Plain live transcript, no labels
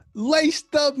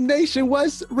Laced Up Nation,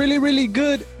 what's really, really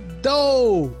good,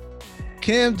 though?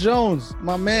 Cam Jones,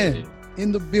 my man,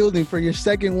 in the building for your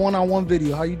second one-on-one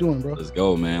video. How you doing, bro? Let's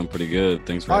go, man. I'm pretty good.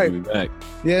 Thanks for having me back.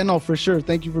 Yeah, no, for sure.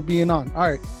 Thank you for being on. All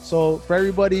right, so for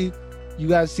everybody, you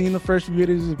guys seen the first few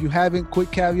videos. If you haven't,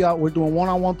 quick caveat, we're doing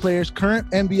one-on-one players,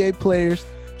 current NBA players,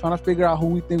 trying to figure out who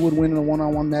we think would win in a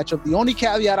one-on-one matchup. The only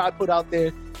caveat I put out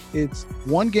there, it's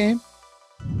one game,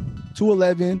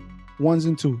 2-11, ones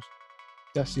and twos.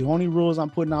 That's the only rules I'm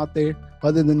putting out there.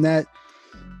 Other than that,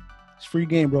 it's free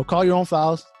game, bro. Call your own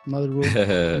fouls. Another rule.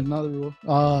 Another rule.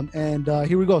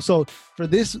 Here we go. So for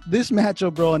this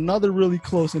matchup, bro, another really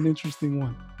close and interesting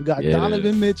one. We got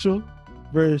Donovan Mitchell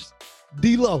versus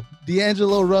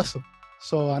D'Angelo Russell.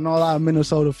 So I know a lot of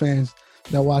Minnesota fans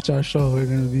that watch our show are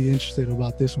going to be interested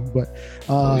about this one. But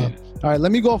all right,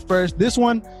 let me go first. This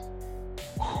one,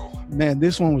 man,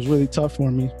 this one was really tough for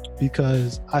me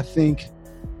because I think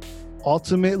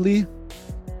ultimately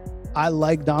I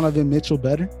like Donovan Mitchell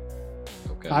better.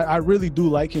 Okay. I really do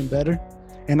like him better.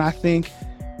 And I think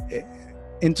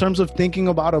in terms of thinking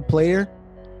about a player,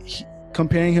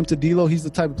 comparing him to D'Lo, he's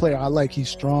the type of player I like. He's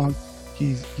strong.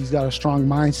 He's got a strong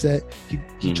mindset.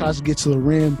 He tries to get to the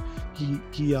rim.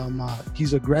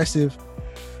 He's aggressive.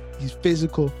 He's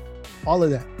physical. All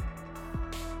of that.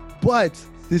 But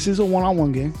this is a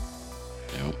one-on-one game.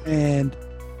 Yep. And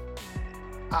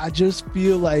I just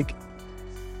feel like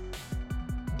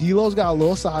D'Lo's got a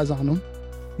little size on him.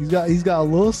 He's got a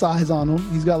little size on him.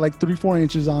 He's got like 3-4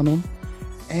 inches on him,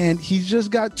 and he's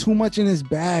just got too much in his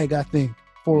bag, I think,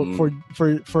 for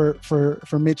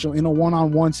Mitchell in a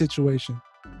one-on-one situation.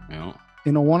 Yeah.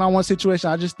 In a one-on-one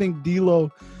situation, I just think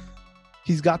D'Lo,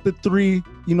 he's got the three.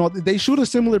 You know, they shoot a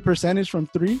similar percentage from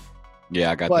three.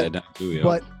 Yeah, I got that down too.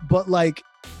 Yeah. But like,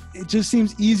 it just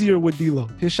seems easier with D'Lo.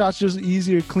 His shot's just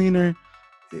easier, cleaner.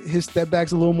 His step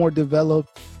back's a little more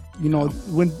developed. You know,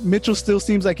 when Mitchell still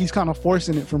seems like he's kind of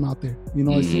forcing it from out there. You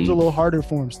know, it seems a little harder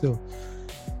for him still.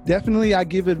 Definitely, I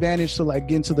give advantage to like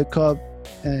getting to the cup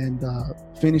and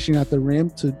finishing at the rim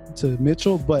to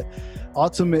Mitchell. But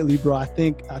ultimately, bro, I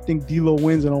think D'Lo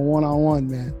wins in a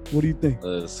one-on-one, man. What do you think?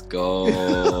 Let's go. Hey,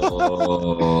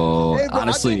 bro,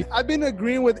 honestly, I've been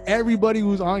agreeing with everybody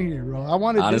who's on here, bro. I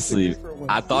wanted honestly.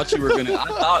 I thought you were gonna. I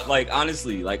thought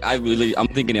honestly, I'm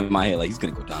thinking in my head he's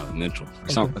gonna go Donovan Mitchell.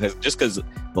 Just because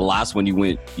the last one you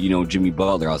went, Jimmy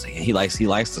Butler, I was like, he likes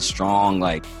the strong,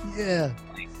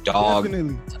 dog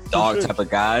type of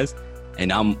guys.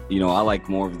 And I'm, I like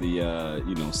more of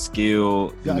the,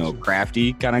 skill,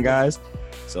 crafty kind of guys.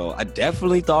 So I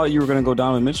definitely thought you were going to go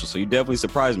Donovan Mitchell. So you definitely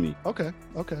surprised me. Okay.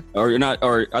 Or you're not,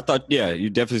 or I thought, you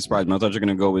definitely surprised me. I thought you were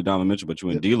going to go with Donovan Mitchell, but you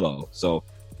went D'Lo. So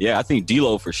yeah, I think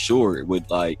D'Lo for sure would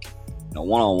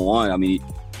one-on-one. I mean,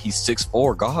 he's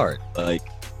 6'4" guard.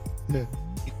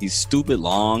 He's stupid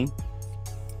long.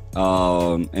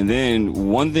 And then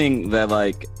one thing that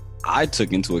I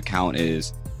took into account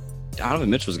is Donovan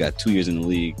Mitchell's got 2 years in the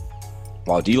league,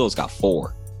 while D'Lo's got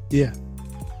 4. Yeah.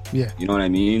 You know what I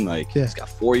mean? He's got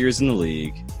 4 years in the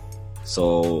league.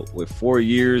 So with 4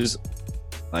 years,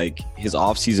 his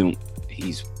offseason,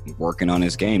 he's working on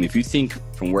his game. If you think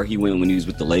from where he went when he was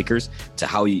with the Lakers to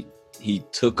how he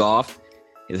took off,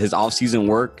 his offseason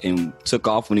work and took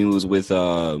off when he was with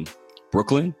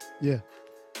Brooklyn. Yeah.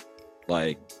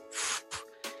 I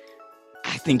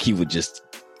think he would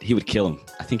kill him.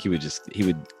 I think he would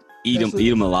eat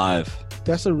him alive.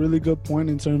 That's a really good point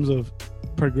in terms of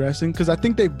progressing, because I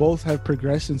think they both have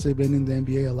progressed since they've been in the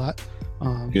NBA a lot.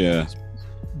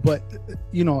 But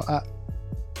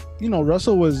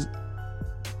Russell was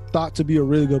thought to be a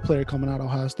really good player coming out of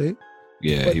Ohio State.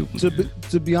 Yeah.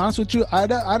 To be honest with you, I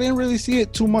didn't really see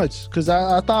it too much, because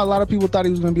I thought a lot of people thought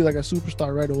he was going to be like a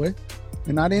superstar right away.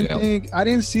 And I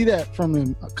didn't see that from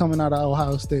him coming out of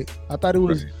Ohio State. I thought it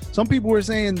was, some people were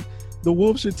saying the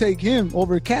Wolves should take him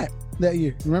over Cat that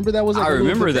year. Remember that was I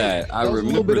remember that. That was a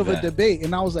little bit of a debate,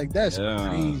 and I was like, that's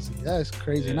crazy. That's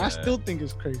crazy. Yeah. And I still think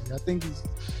it's crazy. I think he's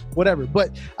whatever.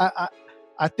 But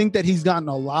I think that he's gotten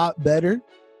a lot better.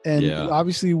 And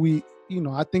obviously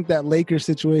I think that Lakers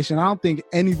situation, I don't think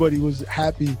anybody was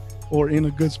happy or in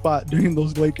a good spot during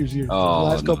those Lakers years. The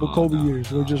last couple Kobe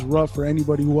years were just rough for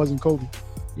anybody who wasn't Kobe.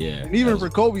 Yeah. And even for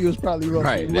Kobe, it was probably rough.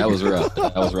 Right. That was rough.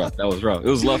 It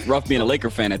was rough being a Laker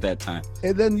fan at that time.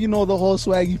 And then, the whole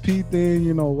Swaggy P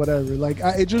thing, whatever.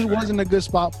 It just wasn't a good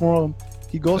spot for him.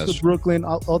 He goes to Brooklyn.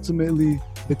 Ultimately,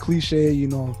 the cliche,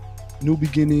 new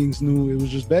beginnings, it was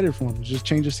just better for him. Just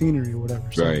change of scenery or whatever.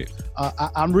 So, right.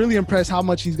 I'm really impressed how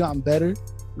much he's gotten better.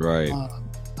 Right.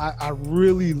 I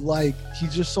really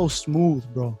he's just so smooth,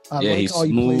 bro. He's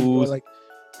smooth.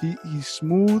 He's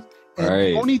smooth, And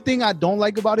the only thing I don't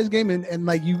like about his game, and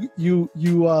like you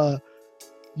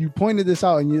pointed this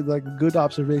out, and you like a good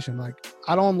observation. Like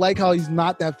I don't like how he's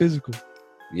not that physical.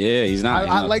 Yeah, he's not.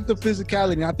 I like the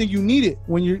physicality. I think you need it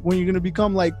when you're gonna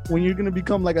become like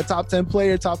a top 10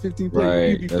 player, top 15 player. Right,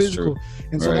 you need to be physical,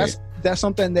 and so that's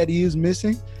something that he is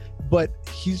missing. But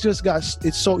he's just got.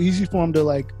 It's so easy for him to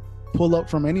like pull up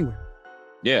from anywhere.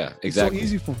 Yeah, exactly. It's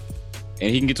so easy for him. And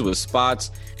he can get to his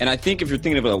spots. And I think if you're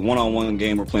thinking about a one-on-one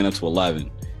game, we're playing up to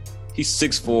 11. He's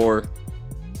 6'4".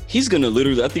 He's gonna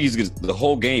literally. I think the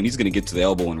whole game. He's gonna get to the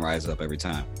elbow and rise up every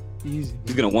time. Easy.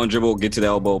 He's gonna one dribble, get to the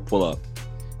elbow, pull up.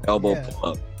 Elbow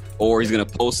pull up, or he's gonna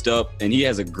post up, and he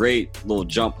has a great little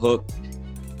jump hook.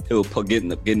 He'll get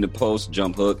in the post,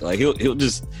 jump hook. Like he'll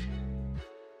just,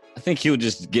 I think he'll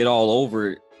just get all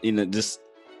over, just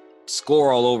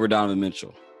score all over Donovan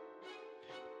Mitchell.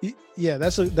 Yeah,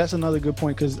 that's another good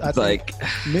point because I think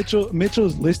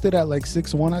Mitchell's listed at like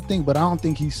 6'1", I think, but I don't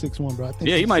think he's 6'1", bro. I think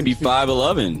he might be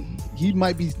 5'11". He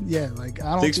might be, like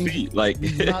I don't 6 think feet. Like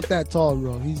he's not that tall,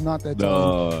 bro. He's not that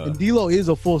tall. And D'Lo is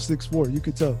a full 6'4". You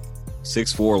could tell.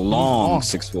 6'4", long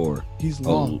 6'4". He's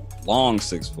long, long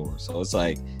 6'4". So it's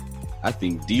like, I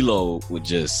think D'Lo would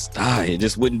just it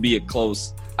just wouldn't be a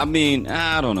close. I mean,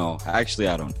 I don't know. Actually,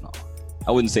 I don't know.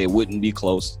 I wouldn't say it wouldn't be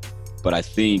close, but I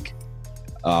think.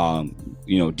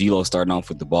 D'Lo starting off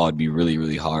with the ball, it'd be really,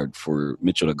 really hard for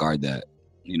Mitchell to guard that.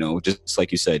 Just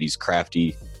like you said, he's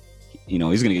crafty. He's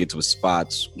going to get to his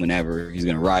spots whenever. He's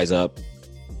going to rise up.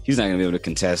 He's not going to be able to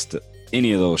contest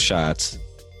any of those shots.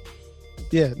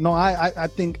 Yeah, no, I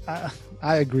think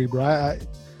I agree, bro. I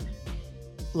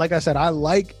like I said, I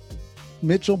like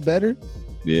Mitchell better.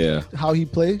 Yeah, how he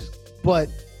plays, but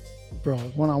bro,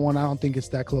 one-on-one, I don't think it's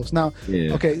that close. Now,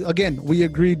 okay, again, we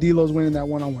agree D'Lo's winning that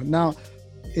one-on-one. Now,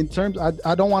 in terms,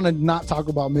 I don't want to not talk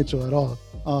about Mitchell at all.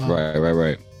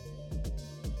 Right.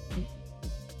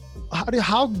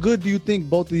 How good do you think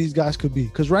both of these guys could be?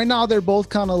 Because right now they're both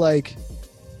kind of like,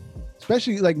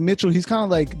 especially like Mitchell, he's kind of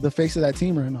like the face of that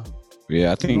team right now.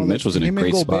 Yeah, I think Mitchell's in a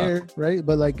great spot. Right?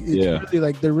 But like, it's really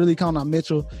like they're really counting on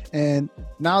Mitchell. And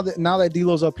now that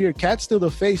D'Lo's up here, Cat's still the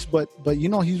face, but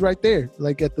he's right there,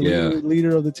 like at the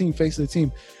leader of the team, face of the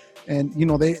team. And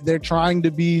they're trying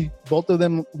to be. Both of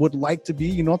them would like to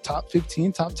be, top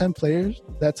 15, top 10 players,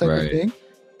 that type of thing.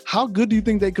 How good do you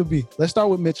think they could be? Let's start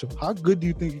with Mitchell. How good do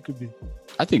you think he could be?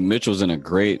 I think Mitchell's in a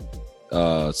great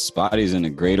spot. He's in a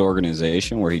great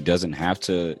organization where he doesn't have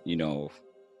to,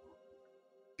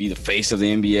 be the face of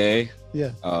the NBA.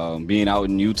 Yeah. Being out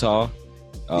in Utah.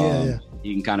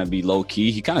 He can kind of be low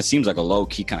key. He kind of seems like a low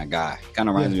key kind of guy. Kind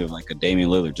of reminds me of like a Damian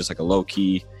Lillard, just like a low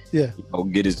key. Yeah.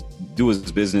 Do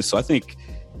his business. So I think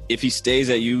if he stays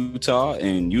at Utah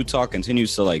and Utah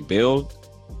continues to like build,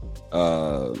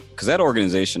 because that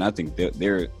organization, I think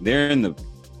they're in the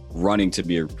running to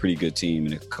be a pretty good team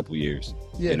in a couple years.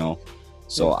 Yeah.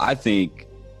 So I think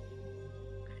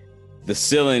the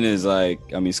ceiling is like,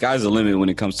 sky's the limit when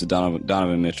it comes to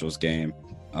Donovan Mitchell's game.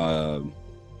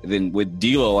 Then with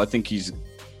D'Lo, I think he's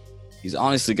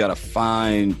honestly got to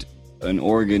find an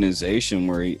organization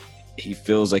where he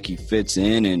feels like he fits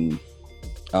in and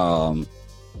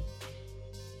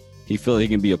he feels he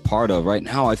can be a part of. Right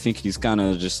now, I think he's kind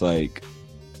of just like,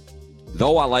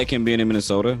 though I like him being in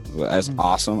Minnesota, that's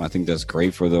awesome. I think that's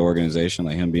great for the organization,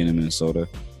 like him being in Minnesota.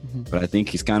 Mm-hmm. But I think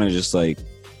he's kind of just like,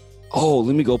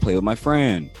 let me go play with my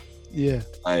friend. Yeah.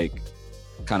 Like,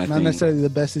 kind of not thing. necessarily the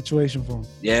best situation for him.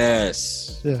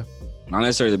 Yes. Yeah. Not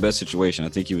necessarily the best situation. I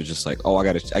think he was just like,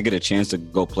 I get a chance to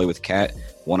go play with Cat,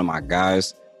 one of my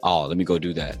guys. Oh, let me go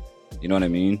do that. You know what I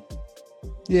mean?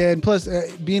 Yeah, and plus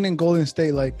being in Golden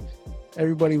State, like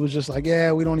everybody was just like,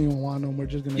 yeah, we don't even want him. We're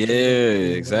just gonna. Yeah,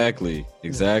 exactly.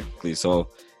 So,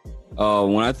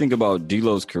 when I think about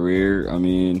D'Lo's career, I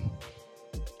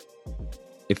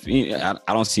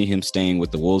don't see him staying with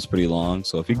the Wolves pretty long.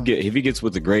 So if he gets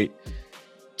with a great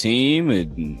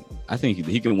team, I think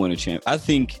he can win a champ. I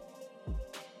think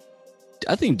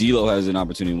D'Lo has an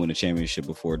opportunity to win a championship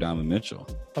before Donovan Mitchell.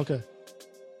 Okay.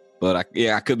 But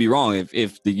I could be wrong.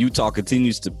 If the Utah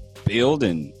continues to build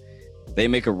and they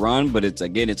make a run, but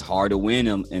it's hard to win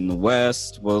in the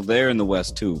West. Well, they're in the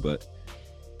West too, but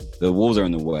the Wolves are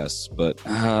in the West. But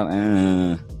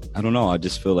I don't know. I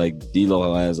just feel like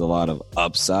D'Lo has a lot of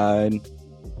upside.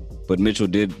 But Mitchell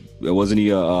wasn't he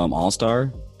an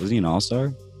All-Star? Was he an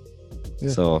All-Star?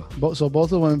 Yeah. So both of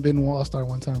them have been All-Star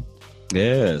one time.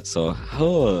 Yeah. So.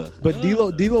 But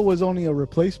D'Lo was only a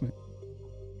replacement.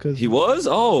 He was?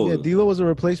 Oh. Yeah, D'Lo was a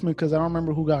replacement because I don't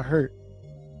remember who got hurt.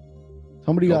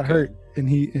 Somebody got hurt and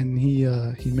he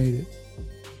made it.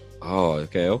 Oh,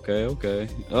 okay.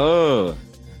 Oh.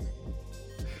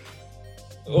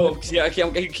 Well, see, I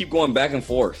can keep going back and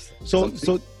forth. So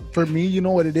for me, you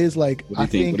know what it is like. I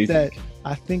think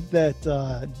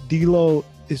that D'Lo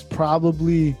is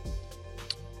probably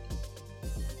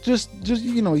just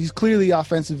he's clearly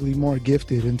offensively more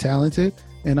gifted and talented,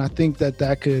 and I think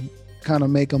that could kind of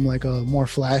make him like a more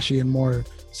flashy and more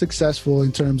successful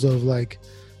in terms of like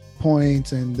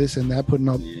points and this and that, putting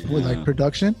up with like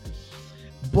production.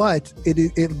 But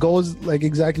it goes like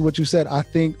exactly what you said. I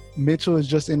think Mitchell is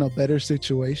just in a better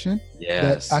situation.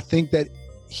 Yes. I think that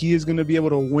he is going to be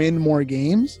able to win more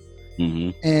games.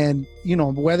 Mm-hmm. And,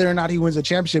 whether or not he wins a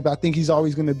championship, I think he's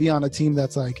always going to be on a team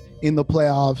that's like in the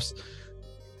playoffs,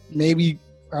 maybe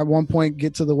at one point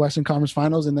get to the Western Conference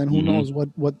Finals, and then who knows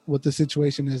what the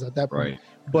situation is at that point. Right.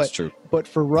 But, that's true. But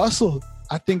for Russell,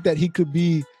 I think that he could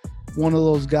be one of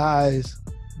those guys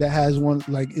that has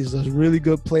is a really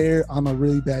good player on a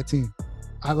really bad team.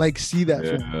 I like see that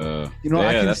for him.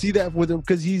 I can see that with him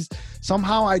because he's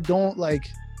somehow I don't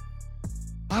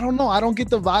know. I don't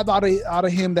get the vibe out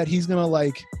of him that he's gonna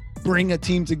like bring a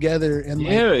team together and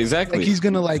exactly. Like he's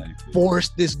gonna like force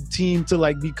this team to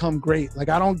like become great. Like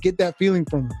I don't get that feeling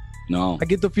from him. No, I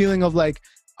get the feeling of like,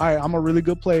 all right, I'm a really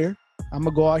good player. I'm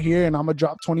gonna go out here and I'm gonna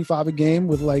drop 25 a game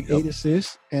with like 8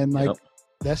 assists and like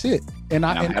that's it. And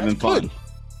I'm having fun. Good.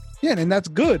 Yeah, and that's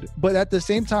good. But at the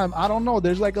same time, I don't know.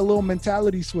 There's like a little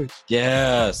mentality switch.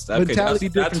 Yes, that's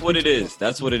what it is.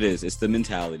 That's what it is. It's the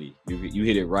mentality. You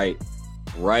hit it right.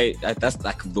 That's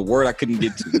like the word I couldn't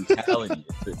get to. Mentality.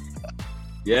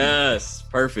 Yes,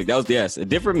 perfect. That was a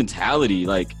different mentality.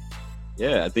 Like,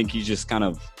 I think he's just kind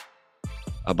of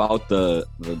about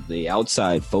the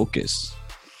outside focus.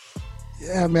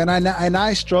 Yeah, man. And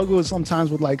I struggle sometimes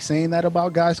with like saying that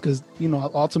about guys because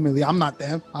ultimately I'm not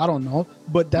them. I don't know,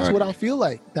 but that's what I feel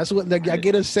like. That's what I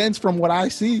get a sense from what I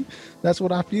see. That's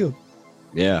what I feel.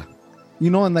 Yeah,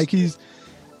 and like he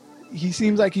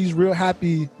seems like he's real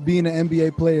happy being an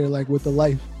NBA player, like with the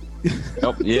life.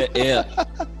 Yep. Yeah.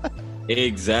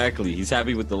 Exactly. He's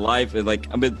happy with the life, and like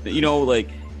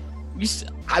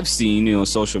I've seen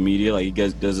social media, like he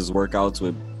does his workouts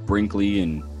with Brinkley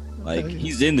and. Like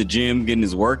he's in the gym getting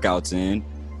his workouts in,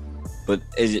 but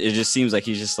it just seems like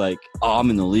he's just like, oh,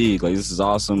 I'm in the league. Like this is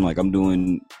awesome. Like I'm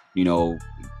doing, he loves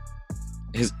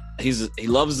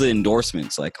the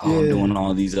endorsements. Like I'm doing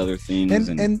all these other things.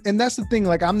 And that's the thing.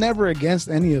 Like I'm never against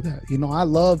any of that. I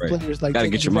love players like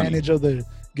taking advantage of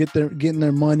getting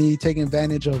their money, taking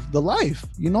advantage of the life.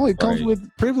 It comes with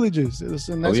privileges,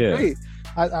 and that's great.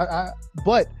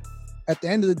 But at the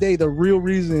end of the day, the real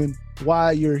reason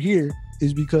why you're here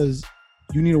is because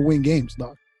you need to win games,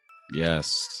 dog.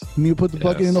 Yes. You need to put the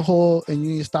bucket in the hole, and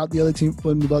you need to stop the other team from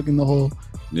putting the bucket in the hole.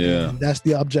 Yeah. And that's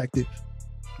the objective.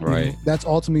 Right. That's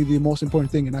ultimately the most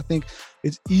important thing. And I think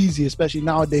it's easy, especially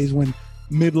nowadays when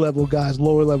mid-level guys,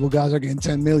 lower-level guys are getting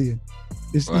 10 million.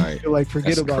 It's easy to like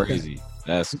forget about that.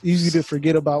 It's easy to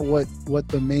forget about what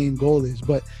the main goal is.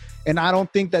 And I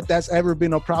don't think that that's ever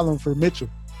been a problem for Mitchell.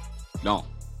 No.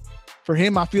 For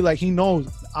him, I feel like he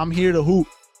knows I'm here to hoop.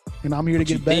 And I'm here to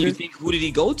get better. Who did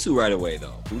he go to right away,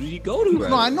 though? Who did he go to?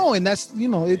 I know, and that's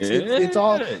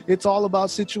it's all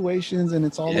about situations, and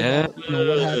it's all about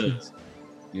what happens.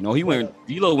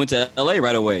 D'Lo went to LA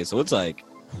right away, so it's like,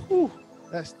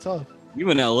 that's tough. You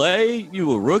in LA,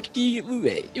 you a rookie, you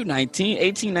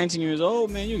 18, 19 years old,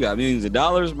 man. You got millions of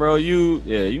dollars, bro.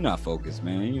 You're not focused,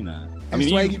 man. You're not.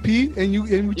 Swaggy P, and you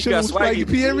chill with Swaggy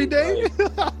P every day.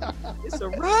 It's a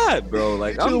ride, bro.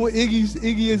 Like I'm with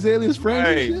Iggy Azalea's friend.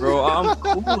 Right, bro.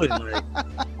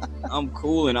 I'm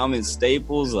cooling. I'm in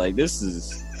Staples. Like this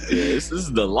is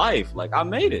the life. Like I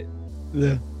made it.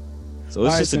 Yeah. So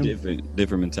it's just a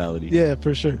different mentality. Yeah,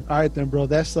 for sure. All right, then, bro.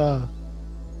 That's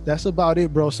about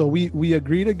it, bro. So we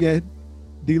agreed again.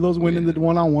 D'Lo's winning the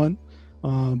 1-on-1.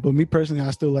 But me personally,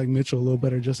 I still like Mitchell a little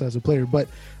better just as a player. But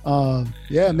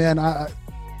man, I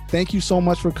thank you so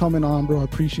much for coming on, bro. I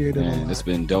appreciate it. Man, it's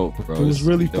been dope, bro. It was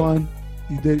really fun.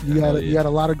 You had a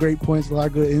lot of great points, a lot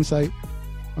of good insight.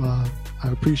 I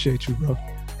appreciate you, bro.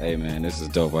 Hey, man, this is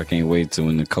dope. I can't wait till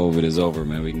when the COVID is over,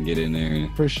 man. We can get in there.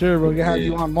 For sure, bro. We're gonna have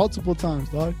you on multiple times,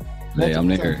 dog. Hey, I'm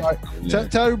there. Right.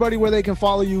 Tell everybody where they can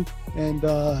follow you, and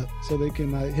so they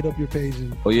can hit up your page.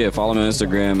 Follow me on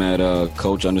Instagram at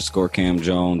Coach_Cam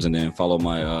Jones, and then follow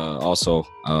my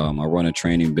I run a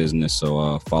training business,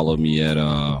 so follow me at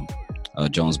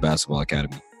Jones Basketball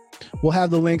Academy. We'll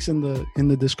have the links in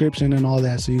the description and all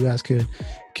that, so you guys can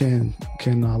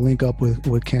link up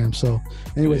with Cam. So,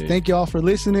 anyways, thank y'all for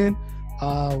listening.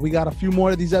 We got a few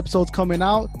more of these episodes coming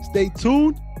out. Stay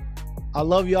tuned. I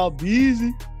love y'all. Be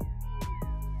easy.